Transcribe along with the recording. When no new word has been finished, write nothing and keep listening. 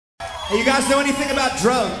Hey, you guys know anything about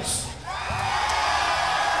drugs?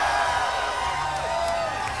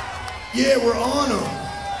 Yeah, we're on them.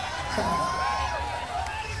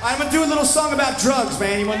 I'm gonna do a little song about drugs,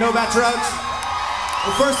 man. You wanna know about drugs?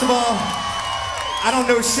 Well, first of all, I don't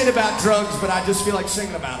know shit about drugs, but I just feel like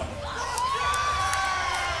singing about them.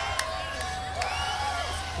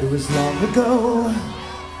 It was long ago,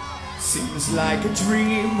 seems like a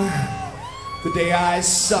dream, the day I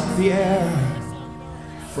sucked the air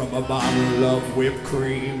from a bottle of whipped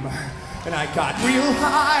cream. And I got real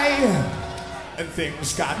high, and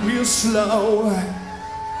things got real slow.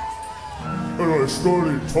 And I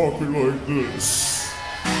started talking like this.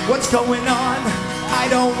 What's going on? I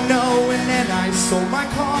don't know. And then I sold my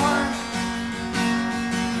car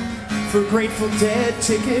for a Grateful Dead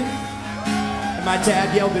ticket. And my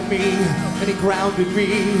dad yelled at me, and he grounded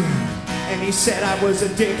me. And he said I was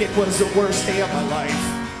a dick, it was the worst day of my life.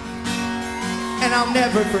 And I'll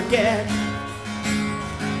never forget.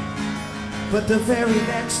 But the very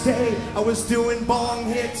next day, I was doing bong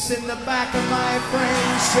hits in the back of my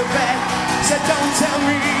friend's Chevette. Said, don't tell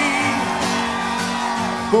me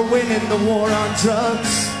we're winning the war on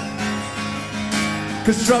drugs.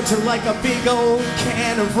 'Cause drugs are like a big old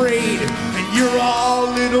can of Raid, and you're all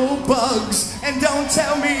little bugs. And don't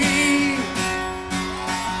tell me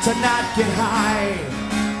to not get high,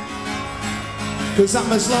 'cause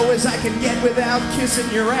I'm as low as I can get without kissing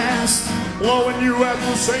your ass, blowing you at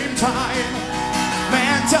the same time.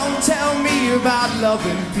 Man, don't tell me about love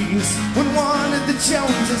and peace when one of the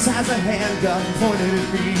Joneses has a handgun pointed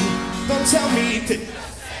at me. Don't tell me to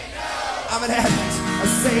I'm an addict. I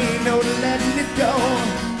say no to letting it go.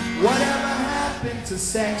 Whatever happened to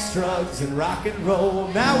sex, drugs, and rock and roll?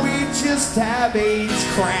 Now we just have AIDS,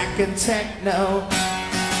 crack, and techno.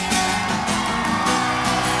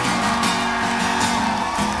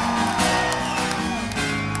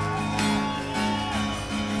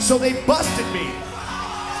 So they busted me.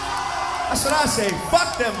 That's what I say.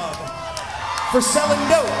 Fuck them up for selling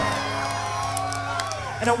dope.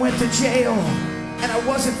 And I went to jail, and I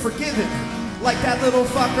wasn't forgiven. Like that little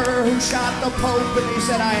fucker who shot the Pope, and they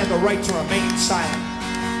said I had the right to remain silent.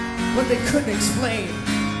 But they couldn't explain.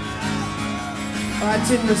 I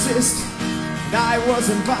didn't resist, and I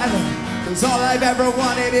wasn't violent. 'Cause all I've ever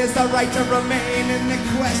wanted is the right to remain. And they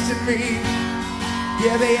questioned me.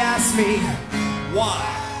 Yeah, they asked me why.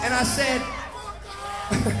 And I said,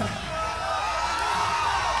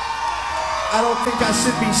 I don't think I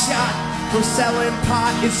should be shot for selling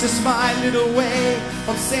pot. It's just my little way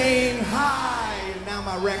of saying hi. And now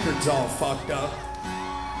my record's all fucked up,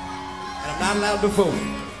 and I'm not allowed to vote.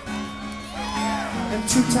 And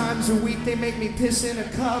 2 times a week they make me piss in a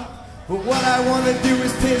cup. But what I want to do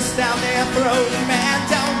is piss down their throat. Man,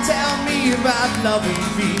 don't tell me about love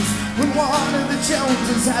and peace when one of the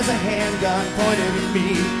Joneses has a handgun pointed at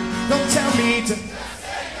me. Don't tell me to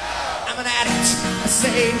I'm an addict. I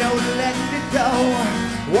say no to letting it go.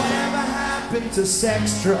 Whatever happened to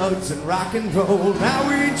sex, drugs, and rock and roll? Now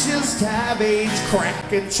we just have AIDS,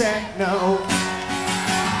 crack, and techno.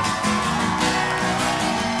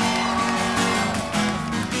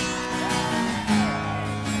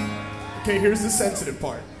 Okay, here's the sensitive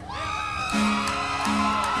part.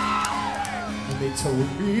 And they told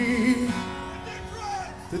me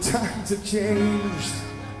the times have changed.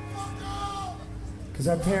 'Cause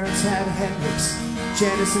our parents had Hendrix,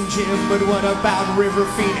 Janice and Jim, but what about River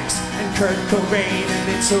Phoenix and Kurt Cobain? And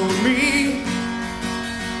they told me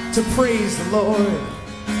to praise the Lord.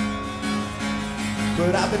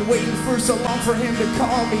 But I've been waiting for so long for him to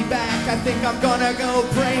call me back. I think I'm gonna go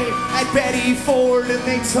pray at Betty Ford. And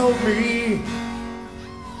they told me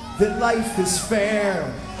that life is fair,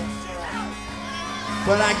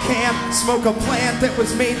 but I can't smoke a plant that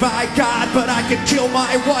was made by God. But I could kill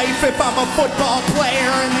my wife if I'm a football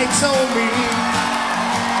player. And they told me,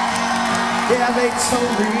 yeah, they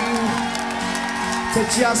told me to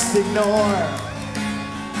just ignore.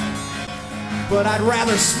 But I'd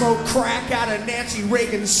rather smoke crack out of Nancy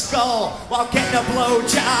Reagan's skull while getting a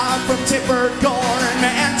blowjob from Tipper Gore. And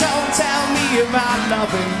man, don't tell me about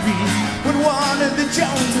love and peace when one of the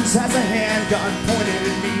Joneses has a handgun pointed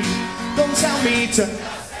at me. Don't tell me to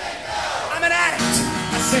I'm an addict.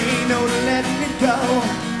 I say no to letting it go.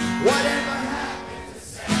 Whatever